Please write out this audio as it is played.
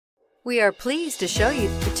We are pleased to show you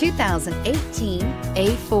the 2018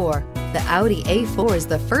 A4. The Audi A4 is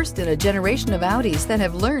the first in a generation of Audis that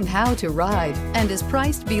have learned how to ride and is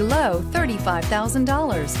priced below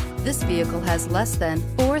 $35,000. This vehicle has less than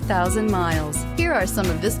 4,000 miles. Here are some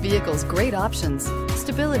of this vehicle's great options: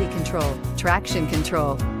 stability control, traction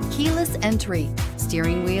control, keyless entry,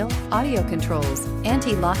 steering wheel audio controls,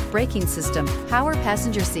 anti-lock braking system, power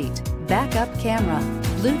passenger seat, backup camera,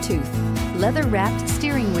 Bluetooth, leather-wrapped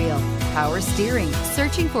steering wheel, power steering.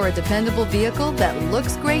 Searching for a dependable vehicle that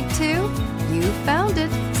looks great too? You found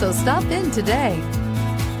it, so stop in today.